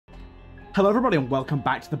Hello everybody and welcome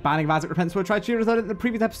back to the Binding of Isaac Repentance. We tried to do in the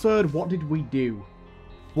previous episode. What did we do?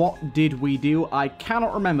 I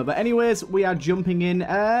cannot remember. But anyways, we are jumping in.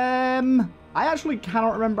 I actually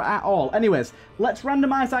cannot remember at all. Anyways, let's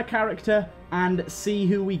randomize our character and see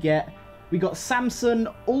who we get. We got Samson,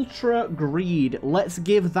 Ultra Greed. Let's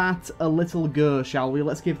give that a little go, shall we?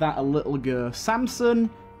 Let's give that a little go. Samson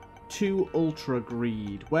to Ultra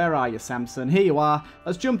Greed. Where are you, Samson? Here you are.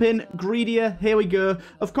 Let's jump in. Greedier. Here we go.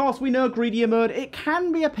 Of course, we know Greedier mode. It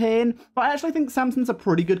can be a pain, but I actually think Samson's a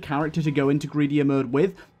pretty good character to go into Greedier mode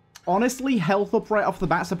with. Honestly, health up right off the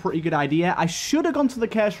bat's a pretty good idea. I should have gone to the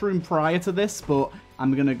cash room prior to this, but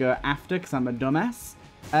I'm going to go after because I'm a dumbass.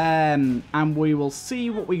 And we will see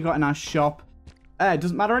what we got in our shop. It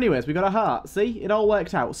doesn't matter anyways. We got a heart. See? It all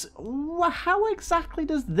worked out. So, how exactly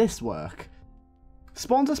does this work?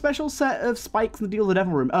 Spawns a special set of spikes in the Deal the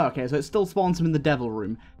Devil room. Oh, okay, so it still spawns them in the Devil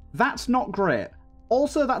room. That's not great.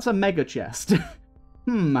 Also, that's a mega chest.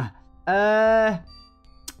 It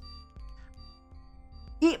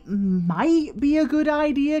might be a good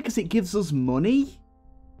idea because it gives us money.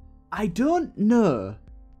 I don't know.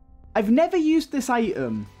 I've never used this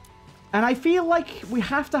item. And I feel like we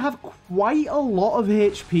have to have quite a lot of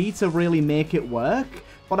HP to really make it work.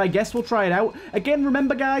 But I guess we'll try it out. Again,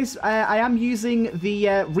 remember guys, I am using the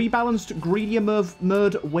rebalanced Greedier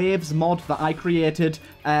mode waves mod that I created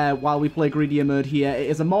while we play Greedier mode here. It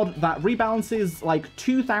is a mod that rebalances like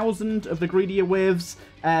 2,000 of the Greedier waves.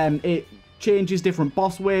 It changes different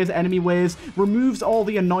boss waves, enemy waves, removes all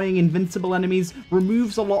the annoying invincible enemies,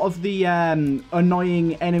 removes a lot of the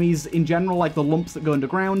annoying enemies in general, like the lumps that go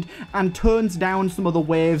underground, and turns down some of the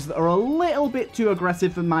waves that are a little bit too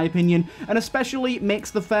aggressive in my opinion, and especially makes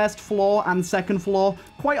the first floor and second floor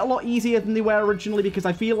quite a lot easier than they were originally, because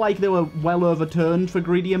I feel like they were well overturned for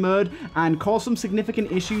Greedier mode and caused some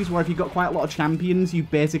significant issues where if you've got quite a lot of champions, you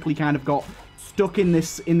basically kind of got stuck in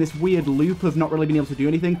this weird loop of not really being able to do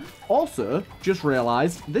anything. Also, just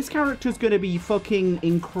realized this character is going to be fucking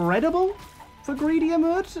incredible for Greedier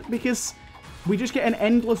mode because we just get an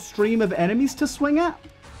endless stream of enemies to swing at.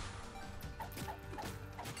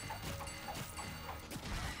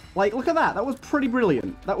 Like, look at that. That was pretty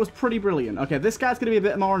brilliant. Okay, this guy's going to be a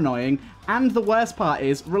bit more annoying. And the worst part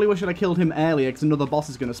is, really wish I killed him earlier because another boss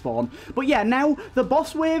is going to spawn. But yeah, now the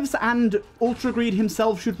boss waves and Ultra Greed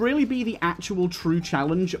himself should really be the actual true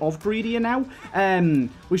challenge of Greedier now.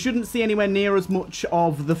 We shouldn't see anywhere near as much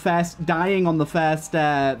of the first dying on the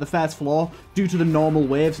first floor due to the normal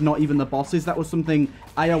waves, not even the bosses. That was something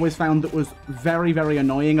I always found that was very, very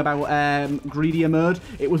annoying about Greedier mode.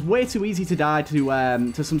 It was way too easy to die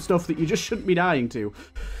to some stuff that you just shouldn't be dying to.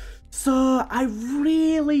 So, I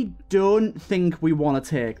really don't think we want to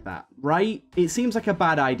take that, right? It seems like a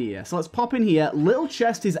bad idea. So let's pop in here. Little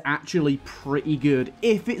chest is actually pretty good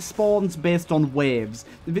if it spawns based on waves.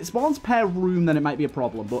 If it spawns per room, then it might be a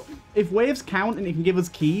problem. But if waves count and it can give us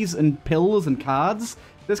keys and pills and cards,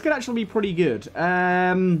 this could actually be pretty good.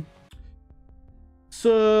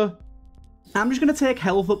 So I'm just going to take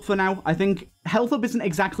health up for now. I think health up isn't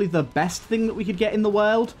exactly the best thing that we could get in the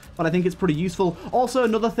world, but I think it's pretty useful. Also,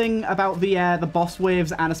 another thing about the boss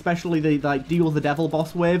waves, and especially the like Deal with the Devil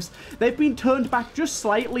boss waves, they've been turned back just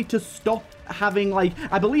slightly to stop having, like,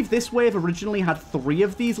 I believe this wave originally had 3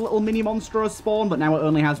 of these little mini monsters spawn, but now it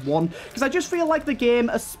only has 1. Because I just feel like the game,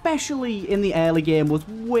 especially in the early game, was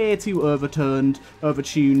way too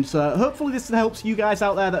overtuned. So hopefully this helps you guys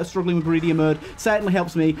out there that are struggling with Greedier mode. Certainly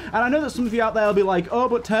helps me. And I know that some of you out there will be like, oh,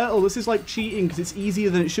 but Turtle, this is like cheating because it's easier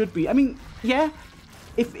than it should be. I mean, yeah,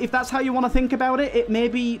 if that's how you want to think about it, it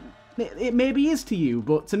maybe is to you,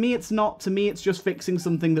 but to me it's not. To me it's just fixing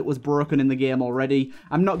something that was broken in the game already.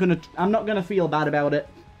 I'm not gonna feel bad about it.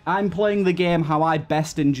 I'm playing the game how I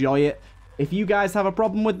best enjoy it. If you guys have a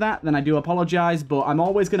problem with that, then I do apologize, but I'm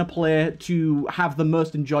always gonna play to have the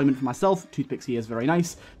most enjoyment for myself. Toothpicks here is very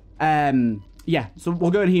nice. Yeah, so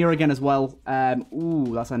we'll go in here again as well.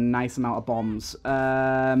 Ooh, that's a nice amount of bombs.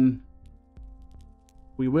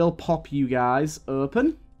 We will pop you guys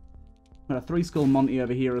open. Got a 3-skull Monty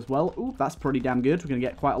over here as well. Ooh, that's pretty damn good. We're going to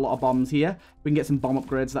get quite a lot of bombs here. We can get some bomb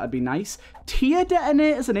upgrades. That'd be nice. Tier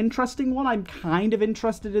detonator is an interesting one. I'm kind of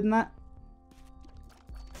interested in that.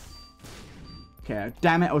 Okay,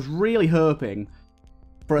 damn it. I was really hoping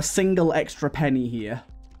for a single extra penny here.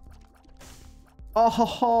 Oh, ho,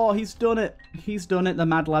 ho, he's done it. He's done it. The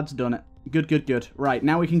mad lad's done it. Good, good, good. Right,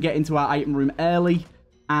 now we can get into our item room early.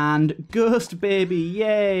 And Ghost Baby,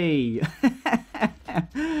 yay!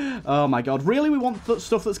 Oh my god, really we want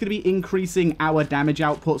stuff that's going to be increasing our damage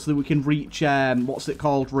output so that we can reach, what's it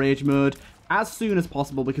called, Rage Mode, as soon as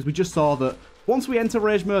possible because we just saw that once we enter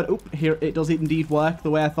rage mode, here it does indeed work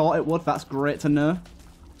the way I thought it would. That's great to know.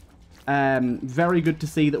 Very good to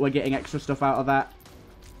see that we're getting extra stuff out of that.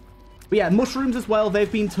 But yeah, mushrooms as well,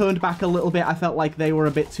 they've been turned back a little bit. I felt like they were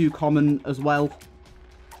a bit too common as well.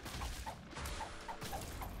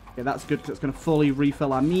 Okay, that's good because it's going to fully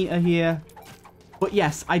refill our meter here. But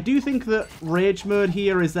yes, I do think that rage mode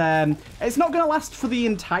here is, it's not going to last for the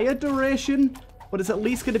entire duration, but it's at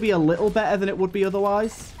least going to be a little better than it would be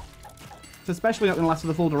otherwise. It's especially not going to last for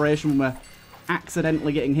the full duration when we're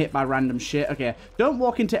accidentally getting hit by random shit. Okay, don't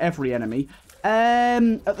walk into every enemy.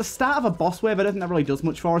 At the start of a boss wave, I don't think that really does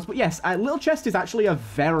much for us. But yes, Little Chest is actually a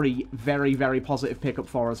very, very, very positive pickup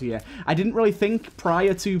for us here. I didn't really think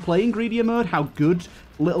prior to playing Greedier mode how good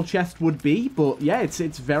Little Chest would be. But yeah, it's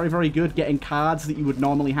very, very good getting cards that you would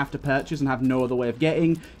normally have to purchase and have no other way of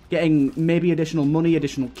getting maybe additional money,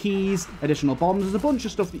 additional keys, additional bombs. There's a bunch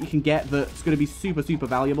of stuff that you can get that's going to be super, super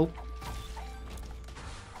valuable.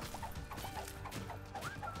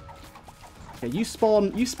 Okay, you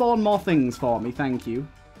spawn more things for me, thank you.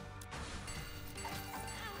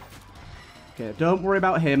 Okay, don't worry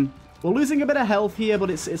about him. We're losing a bit of health here,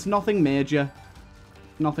 but it's nothing major.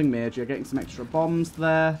 Nothing major. Getting some extra bombs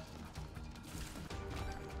there.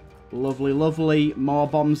 Lovely, lovely. More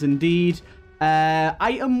bombs indeed.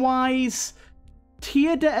 Item-wise,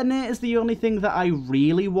 tier detonator is the only thing that I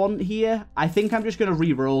really want here. I think I'm just going to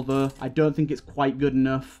re-roll, though. I don't think it's quite good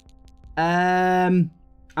enough.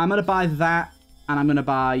 I'm going to buy that, and I'm going to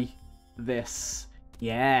buy this.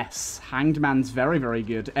 Yes, Hanged Man's very, very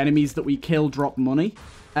good. Enemies that we kill drop money.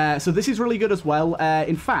 So this is really good as well.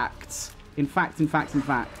 In fact, let's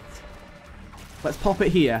pop it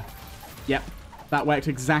here. Yep, that worked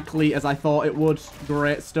exactly as I thought it would.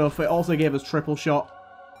 Great stuff. It also gave us triple shot.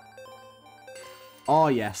 Oh,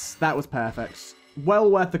 yes, that was perfect. Well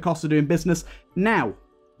worth the cost of doing business. Now,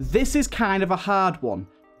 this is kind of a hard one,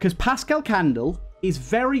 because Pascal Candle is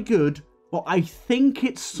very good, but I think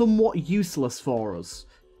it's somewhat useless for us.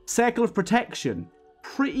 Circle of Protection,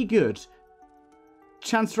 pretty good.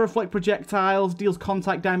 Chance to reflect projectiles, deals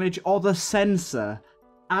contact damage, or the Sensor.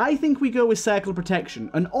 I think we go with Circle of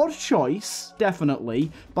Protection. An odd choice,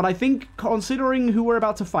 definitely, but I think considering who we're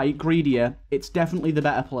about to fight, Greedier, it's definitely the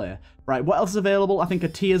better player. Right, what else is available? I think a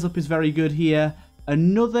Tears Up is very good here.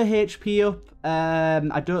 Another HP up?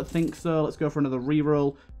 I don't think so. Let's go for another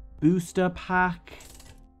reroll. Booster pack.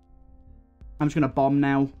 I'm just going to bomb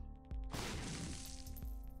now.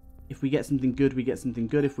 If we get something good, we get something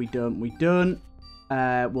good. If we don't, we don't.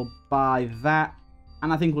 We'll buy that.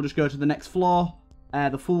 And I think we'll just go to the next floor.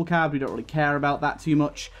 The Fool card, we don't really care about that too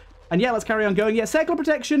much. And yeah, let's carry on going. Yeah, Circle of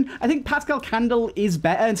Protection. I think Pascal Candle is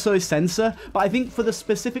better, and so is Sensor. But I think for the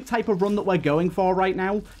specific type of run that we're going for right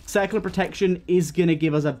now, Circle of Protection is going to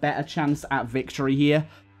give us a better chance at victory here.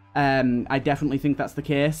 I definitely think that's the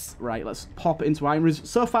case. Right, let's pop it into item rooms.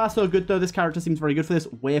 So far, so good, though. This character seems very good for this.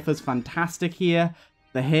 Wafer's fantastic here.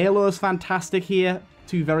 The Halo's fantastic here.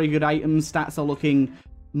 Two very good items. Stats are looking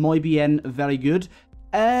muy bien, very good.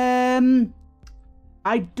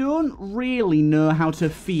 I don't really know how to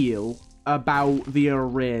feel about the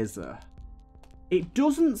Eraser. It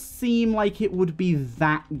doesn't seem like it would be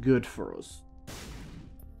that good for us.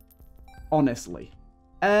 Honestly.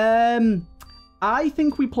 I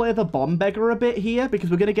think we play the Bomb Beggar a bit here, because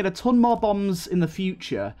we're going to get a ton more bombs in the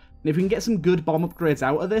future. And if we can get some good bomb upgrades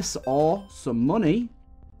out of this, or some money,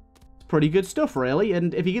 it's pretty good stuff, really.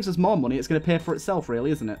 And if he gives us more money, it's going to pay for itself, really,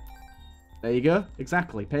 isn't it? There you go.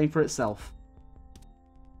 Exactly. Paying for itself.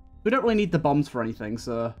 We don't really need the bombs for anything,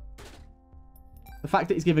 so the fact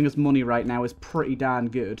that he's giving us money right now is pretty darn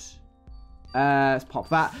good. Let's pop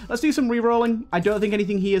that. Let's do some re-rolling. I don't think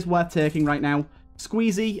anything here is worth taking right now.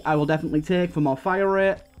 Squeezy, I will definitely take for more fire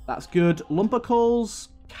rate. That's good. Lumpercoals,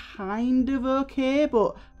 kind of okay,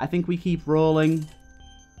 but I think we keep rolling.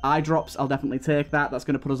 Eye drops, I'll definitely take that. That's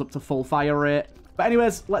going to put us up to full fire rate. But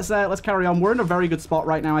anyways, let's carry on. We're in a very good spot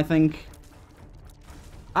right now, I think.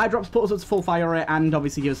 Eye drops put us up to full fire rate and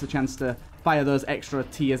obviously gives us the chance to fire those extra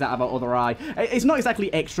tears out of our other eye. It's not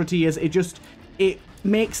exactly extra tears, it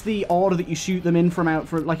makes the order that you shoot them in from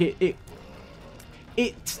like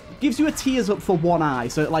it gives you a tears up for one eye,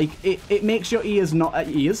 so like it makes your tears not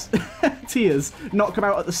come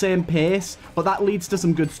out at the same pace, but that leads to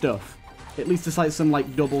some good stuff. It leads to like some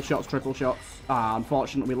like double shots, triple shots.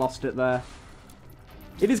 Unfortunately we lost it there.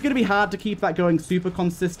 It is going to be hard to keep that going super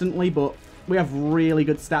consistently, but we have really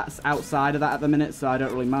good stats outside of that at the minute, so I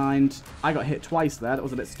don't really mind. I got hit twice there. That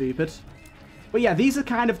was a bit stupid. But yeah, these are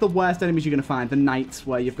kind of the worst enemies you're going to find. The knights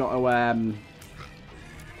where you've got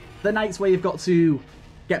to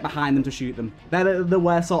get behind them to shoot them. They're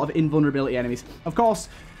where sort of invulnerability enemies. Of course,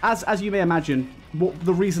 as you may imagine,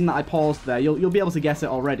 the reason that I paused there, you'll be able to guess it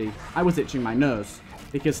already. I was itching my nose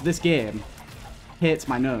because this game hates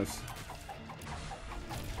my nose.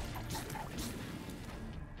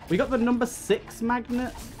 We got the number 6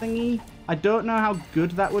 magnet thingy. I don't know how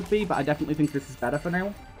good that would be, but I definitely think this is better for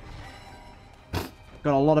now.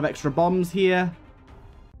 Got a lot of extra bombs here.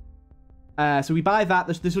 So we buy that.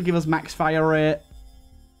 This will give us max fire rate.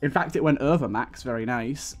 In fact, it went over max. Very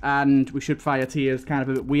nice. And we should fire tiers kind of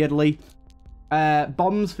a bit weirdly.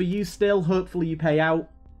 Bombs for you still. Hopefully you pay out.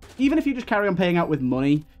 Even if you just carry on paying out with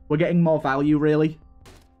money, we're getting more value, really.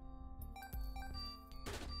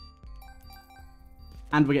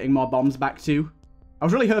 And we're getting more bombs back, too. I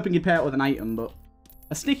was really hoping you'd pay out with an item, but...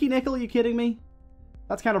 A sticky nickel? Are you kidding me?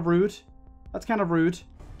 That's kind of rude. That's kind of rude.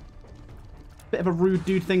 Bit of a rude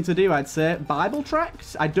dude thing to do, I'd say. Bible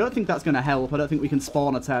tracts? I don't think that's going to help. I don't think we can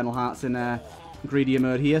spawn Eternal Hearts in Greedier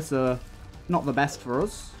mode here, so not the best for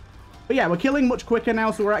us. But yeah, we're killing much quicker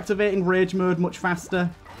now, so we're activating Rage mode much faster.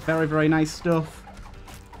 Very, very nice stuff.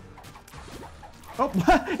 Oh,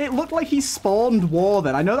 it looked like he spawned War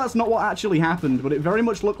then. I know that's not what actually happened, but it very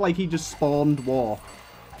much looked like he just spawned War.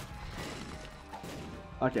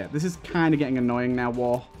 Okay, this is kind of getting annoying now,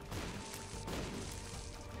 War.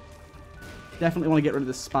 Definitely want to get rid of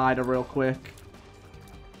the spider real quick.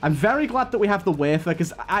 I'm very glad that we have the wafer,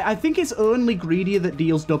 because I think it's only Greedier that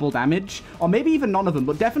deals double damage. Or maybe even none of them,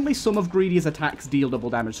 but definitely some of Greedier's attacks deal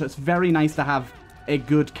double damage. So it's very nice to have a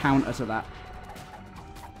good counter to that.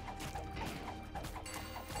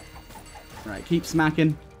 Right, keep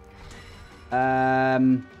smacking.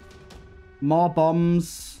 More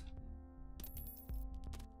bombs.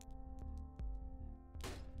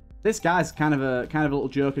 This guy's kind of a little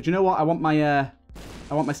joker. Do you know what? I want my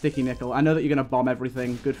sticky nickel. I know that you're gonna bomb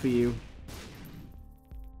everything. Good for you.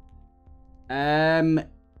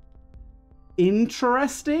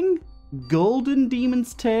 Interesting. Golden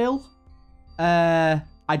Demon's Tail. I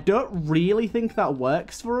don't really think that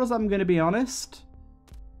works for us, I'm gonna be honest.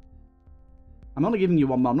 I'm only giving you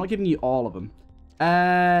one more. I'm not giving you all of them.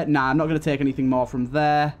 Nah, I'm not gonna take anything more from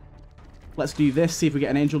there. Let's do this, see if we get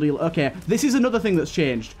an angel deal. Okay, this is another thing that's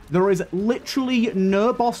changed. There is literally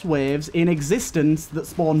no boss waves in existence that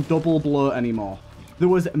spawn double bloat anymore. There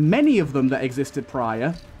was many of them that existed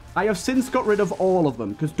prior. I have since got rid of all of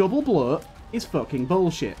them, because double bloat is fucking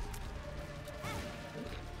bullshit.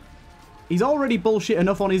 He's already bullshit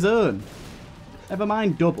enough on his own. Never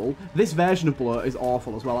mind double. This version of bloat is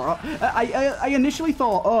awful as well. I initially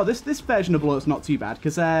thought, oh, this version of bloat's not too bad,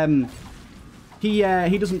 because he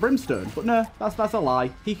doesn't brimstone, but no, that's a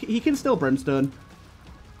lie. He can still brimstone.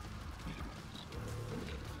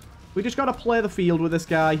 We just gotta play the field with this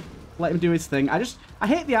guy. Let him do his thing. I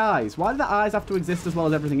hate the eyes. Why do the eyes have to exist as well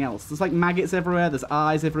as everything else? There's like maggots everywhere. There's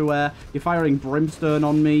eyes everywhere. You're firing brimstone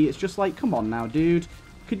on me. It's just like, come on now, dude.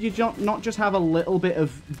 Could you not just have a little bit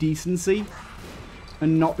of decency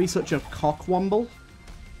and not be such a cockwomble?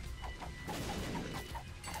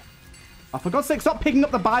 Oh, for God's sake, stop picking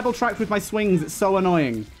up the Bible tract with my swings. It's so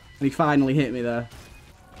annoying. And he finally hit me there.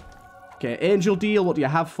 Okay, Angel Deal, what do you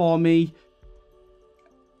have for me?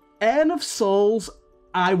 Urn of Souls,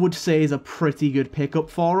 I would say, is a pretty good pickup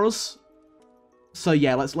for us. So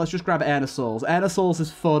yeah, let's just grab Urn of Souls. Urn of Souls is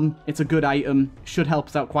fun. It's a good item. Should help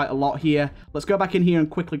us out quite a lot here. Let's go back in here and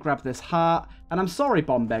quickly grab this heart. And I'm sorry,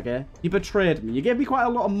 Bomb Beggar. You betrayed me. You gave me quite a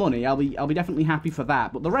lot of money. I'll be definitely happy for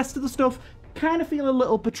that. But the rest of the stuff... kind of feel a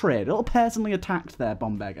little betrayed, a little personally attacked there,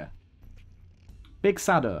 Bomb Beggar. Big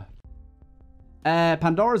sadder.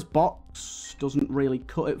 Pandora's box doesn't really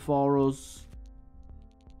cut it for us.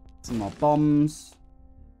 Some more bombs.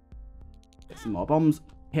 Get some more bombs.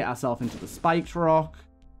 Hit ourselves into the spiked rock.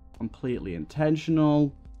 Completely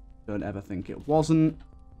intentional. Don't ever think it wasn't.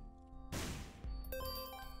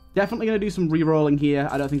 Definitely going to do some re-rolling here.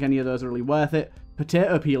 I don't think any of those are really worth it.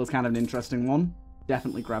 Potato peel is kind of an interesting one.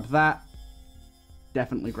 Definitely grab that.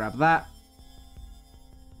 Definitely grab that.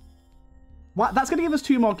 What? That's going to give us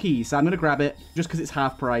 2 more keys, so I'm going to grab it just because it's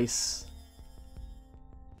half price.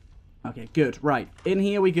 Okay, good. Right. In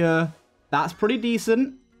here we go. That's pretty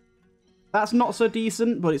decent. That's not so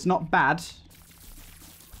decent, but it's not bad.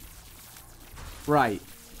 Right.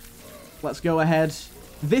 Let's go ahead.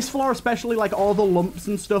 This floor especially, like all the lumps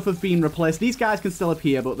and stuff have been replaced. These guys can still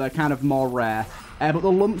appear, but they're kind of more rare. But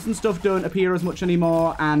the lumps and stuff don't appear as much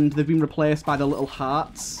anymore, and they've been replaced by the little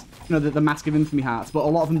hearts. You know, the Mask of Infamy hearts, but a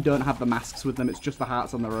lot of them don't have the masks with them. It's just the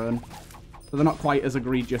hearts on their own. So they're not quite as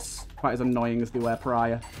egregious, quite as annoying as they were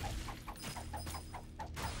prior.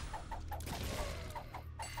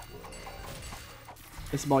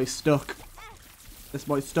 This boy's stuck. This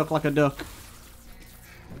boy's stuck like a duck.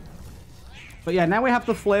 But yeah, now we have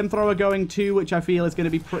the flamethrower going too, which I feel is going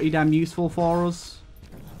to be pretty damn useful for us.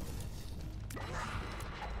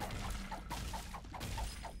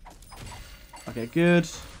 Okay, good.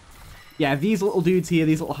 Yeah, these little dudes here,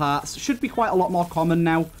 these little hearts, should be quite a lot more common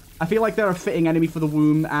now. I feel like they're a fitting enemy for the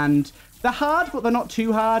womb, and they're hard, but they're not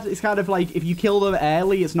too hard. It's kind of like, if you kill them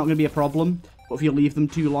early, it's not going to be a problem. But if you leave them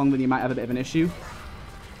too long, then you might have a bit of an issue.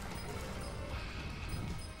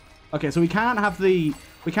 Okay, so we can't have the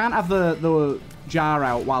jar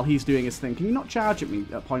out while he's doing his thing. Can you not charge at me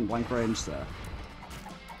at point blank range, sir?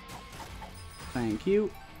 Thank you.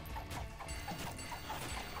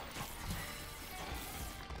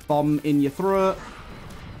 Bomb in your throat.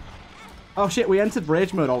 Oh shit, we entered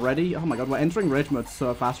rage mode already. Oh my god, we're entering rage mode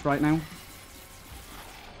so fast right now.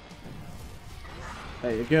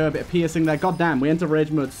 There you go, a bit of piercing there. God damn, we enter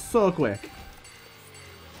rage mode so quick.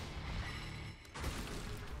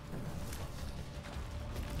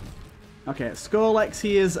 Okay, Scolex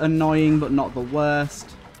here is annoying, but not the worst.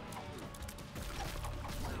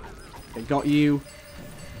 Okay, got you.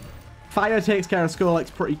 Fire takes care of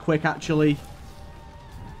Scolex pretty quick, actually.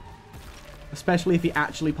 Especially if he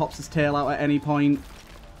actually pops his tail out at any point.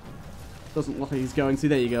 Doesn't look like he's going to.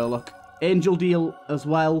 There you go, look. Angel Deal as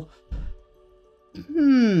well.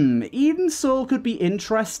 Eden Soul could be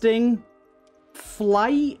interesting.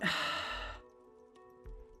 Flight...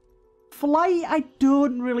 Flight, I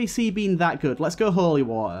don't really see being that good. Let's go Holy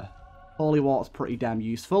Water. Holy Water's pretty damn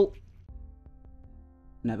useful.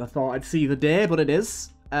 Never thought I'd see the day, but it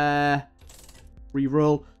is.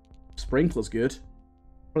 Reroll. Sprinkler's good.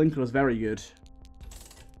 Sprinkler's very good.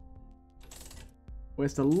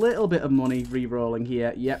 Waste a little bit of money re-rolling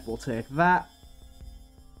here. Yep, we'll take that.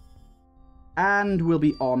 And we'll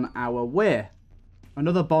be on our way.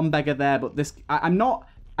 Another bomb beggar there, but this...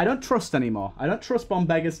 I don't trust anymore. I don't trust bomb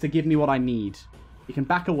beggars to give me what I need. You can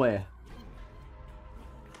back away.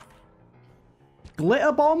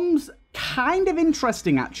 Glitter bombs, kind of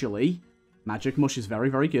interesting, actually. Magic Mush is very,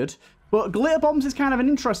 very good. But Glitter Bombs is kind of an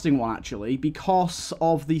interesting one, actually, because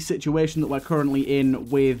of the situation that we're currently in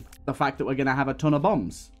with the fact that we're going to have a ton of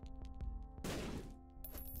bombs.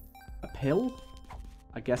 A pill?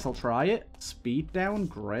 I guess I'll try it. Speed down?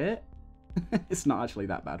 Great. It's not actually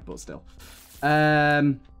that bad, but still.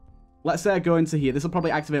 Let's say I go into here. This will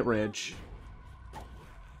probably activate Rage.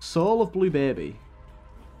 Soul of Blue Baby.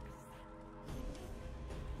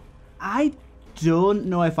 I don't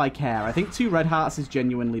know if I care. I think 2 red hearts is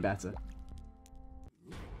genuinely better.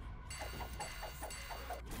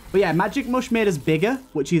 But yeah, Magic Mush made us bigger,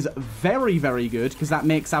 which is very, very good, because that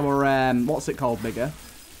makes our, what's it called bigger?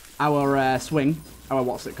 Our swing. Our,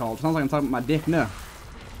 what's it called? Sounds like I'm talking about my dick. No.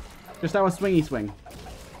 Just our swingy swing.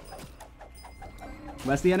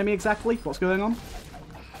 Where's the enemy exactly? What's going on?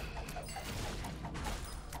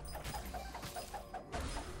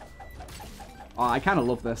 Oh, I kind of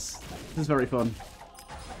love this. This is very fun.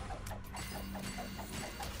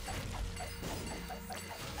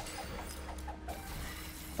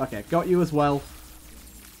 Okay, got you as well.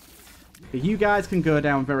 You guys can go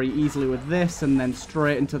down very easily with this and then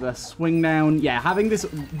straight into the swing down. Yeah, having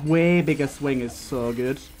this way bigger swing is so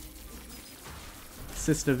good.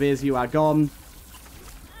 Sister Viz, you are gone.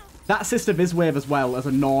 That Sister Viz wave as well as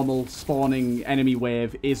a normal spawning enemy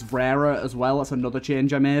wave is rarer as well. That's another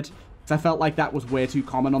change I made. Because I felt like that was way too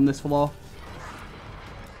common on this floor.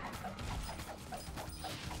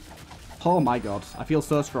 Oh my god, I feel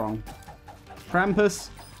so strong. Krampus,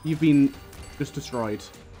 you've been just destroyed.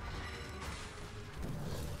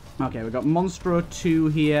 Okay, we've got Monstro 2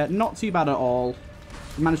 here. Not too bad at all.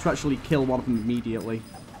 We managed to actually kill one of them immediately.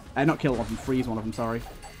 Not kill one of them, freeze one of them, sorry.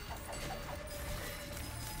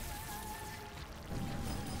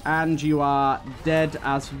 And you are dead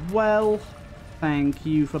as well. Thank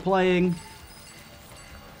you for playing.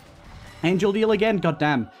 Angel Deal again? God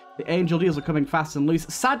damn. The Angel Deals are coming fast and loose.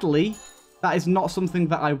 Sadly, that is not something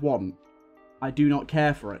that I want. I do not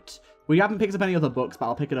care for it. We haven't picked up any other books, but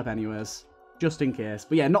I'll pick it up anyways. Just in case.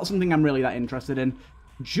 But yeah, not something I'm really that interested in.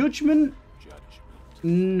 Judgment?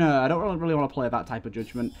 No, I don't really want to play that type of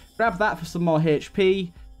Judgment. Grab that for some more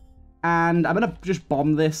HP. And I'm going to just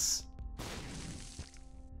bomb this.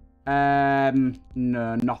 No,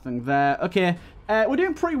 nothing there. Okay, we're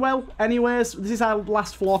doing pretty well anyways. This is our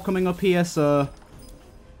last floor coming up here, so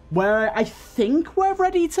I think we're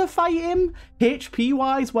ready to fight him.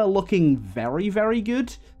 HP-wise, we're looking very, very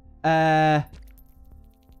good.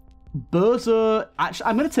 Bozo, actually,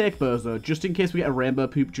 I'm going to take Bozo, just in case we get a rainbow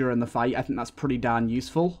poop during the fight. I think that's pretty darn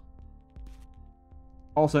useful.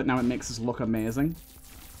 Also, now it makes us look amazing.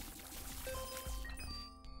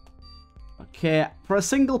 Okay, for a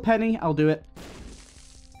single penny, I'll do it.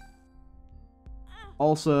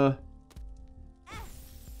 Also,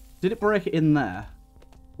 did it break in there?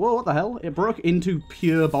 Whoa, what the hell? It broke into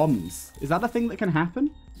pure bombs. Is that a thing that can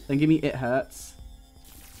happen? Then give me it hurts.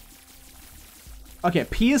 Okay,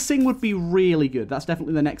 piercing would be really good. That's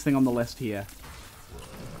definitely the next thing on the list here.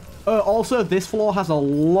 Also, this floor has a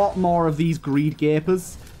lot more of these greed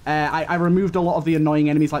gapers. I removed a lot of the annoying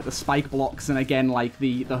enemies like the spike blocks and again like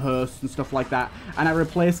the hearse and stuff like that. And I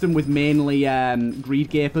replaced them with mainly greed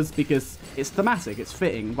gapers because it's thematic, it's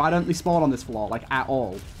fitting. Why don't they spawn on this floor like at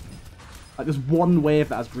all? Like there's one wave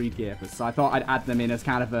that has greed gapers, so I thought I'd add them in as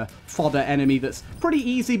kind of a fodder enemy that's pretty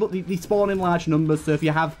easy, but they spawn in large numbers. So if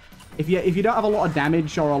you don't have a lot of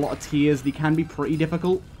damage or a lot of tears, they can be pretty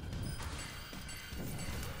difficult.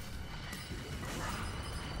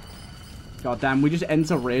 God damn, we just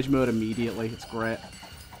enter rage mode immediately. It's great.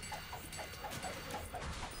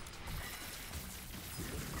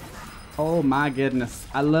 Oh my goodness.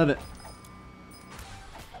 I love it.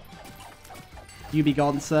 You be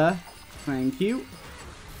gone, sir. Thank you.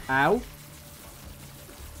 Ow.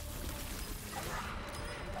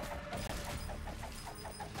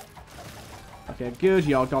 Okay, good.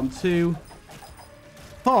 You're gone too.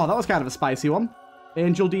 Oh, that was kind of a spicy one.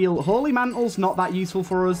 Angel deal. Holy Mantle's not that useful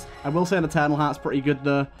for us. I will say an Eternal Heart's pretty good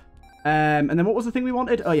though. And then what was the thing we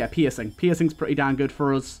wanted? Oh yeah, Piercing. Piercing's pretty damn good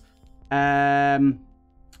for us. And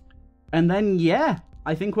then yeah,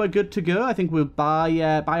 I think we're good to go. I think we'll buy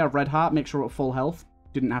a red heart, make sure we're at full health.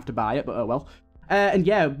 Didn't have to buy it, but oh well. And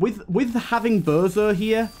yeah, with having Bozo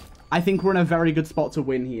here, I think we're in a very good spot to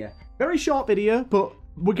win here. Very short video, but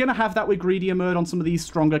we're gonna have that with greedier mode on some of these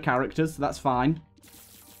stronger characters, so that's fine.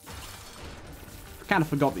 Kind of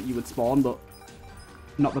forgot that you would spawn, but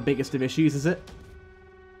not the biggest of issues, is it?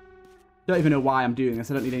 Don't even know why I'm doing this.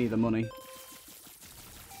 I don't need any of the money.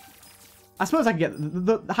 I suppose I get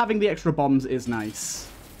having the extra bombs is nice.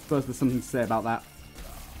 I suppose there's something to say about that.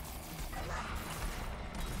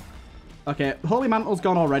 Okay, Holy Mantle's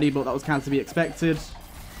gone already, but that was kind of to be expected.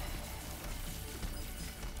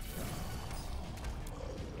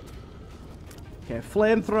 Okay,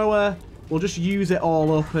 Flamethrower. We'll just use it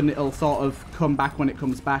all up and it'll sort of come back when it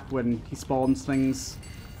comes back when he spawns things.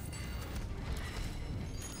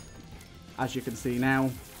 As you can see now.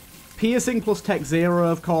 Piercing plus Tech 0,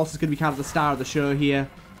 of course, is going to be kind of the star of the show here.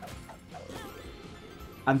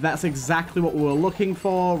 And that's exactly what we were looking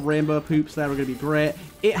for. Rainbow poops there are going to be great.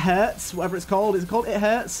 It Hurts, whatever it's called. Is it called It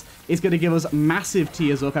Hurts? It's going to give us massive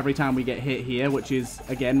tears up every time we get hit here, which is,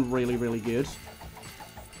 again, really, really good.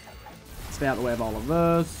 Stay out of the way of all of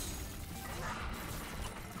those.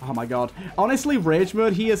 Oh my god. Honestly, Rage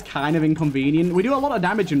Mode here is kind of inconvenient. We do a lot of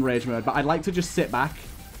damage in Rage Mode, but I'd like to just sit back.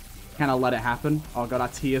 Kind of let it happen. Oh god, our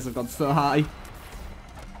tears have gone so high.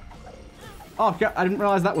 Oh god, I didn't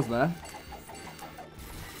realize that was there.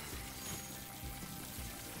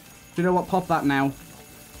 Do you know what? Pop that now.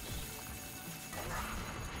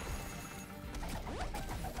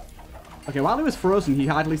 Okay, while he was frozen, he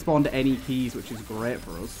hardly spawned any keys, which is great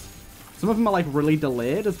for us. Some of them are like really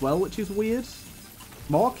delayed as well, which is weird.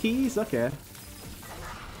 More keys? Okay.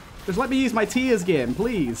 Just let me use my tears game,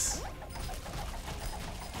 please.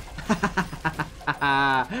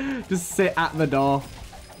 Just sit at the door.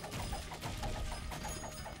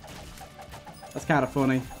 That's kind of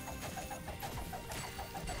funny.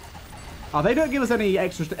 Oh, they don't give us any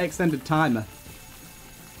extra extended timer.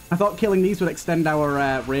 I thought killing these would extend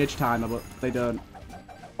our rage timer, but they don't.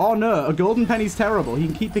 Oh no, a golden penny's terrible. He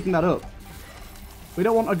can keep picking that up. We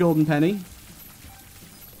don't want a golden penny.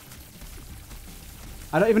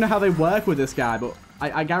 I don't even know how they work with this guy, but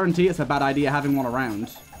I guarantee it's a bad idea having one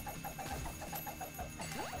around.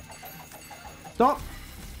 Stop.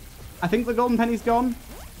 I think the golden penny's gone.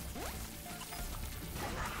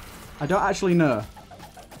 I don't actually know.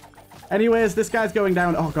 Anyways, this guy's going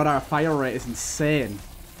down. Oh god, our fire rate is insane.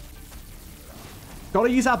 Gotta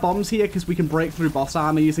use our bombs here because we can break through boss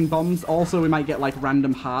armor using bombs. Also, we might get like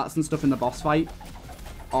random hearts and stuff in the boss fight.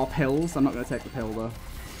 Or pills. I'm not going to take the pill though.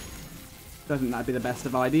 Don't think that'd be the best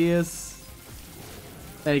of ideas.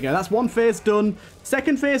 There you go. That's one phase done.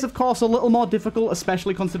 Second phase, of course, a little more difficult,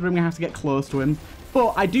 especially considering we have to get close to him.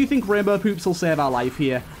 But I do think Rainbow Poops will save our life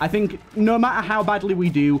here. I think no matter how badly we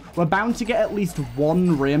do, we're bound to get at least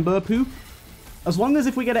one Rainbow Poop. As long as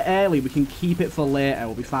if we get it early, we can keep it for later,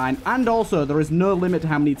 we'll be fine. And also, there is no limit to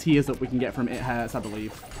how many tears up we can get from It Hurts, I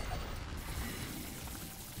believe.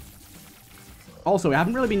 Also, we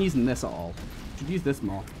haven't really been using this at all. Should use this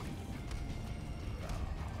more.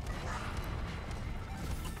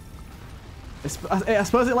 I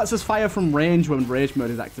suppose it lets us fire from range when rage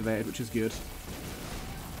mode is activated, which is good.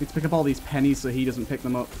 Need to pick up all these pennies so he doesn't pick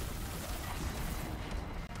them up.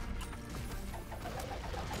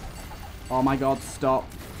 Oh my god, stop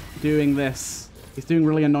doing this. He's doing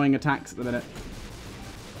really annoying attacks at the minute.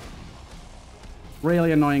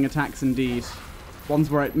 Really annoying attacks indeed. Ones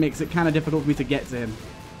where it makes it kind of difficult for me to get to him.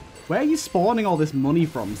 Where are you spawning all this money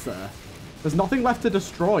from, sir? There's nothing left to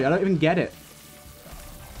destroy. I don't even get it.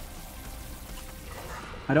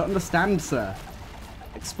 I don't understand, sir.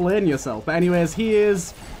 Explain yourself. But anyways, he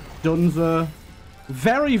is Dunzo.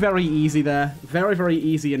 Very, very easy there. Very, very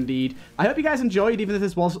easy indeed. I hope you guys enjoyed, even if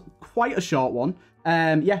this was quite a short one.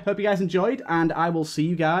 Yeah, hope you guys enjoyed, and I will see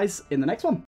you guys in the next one.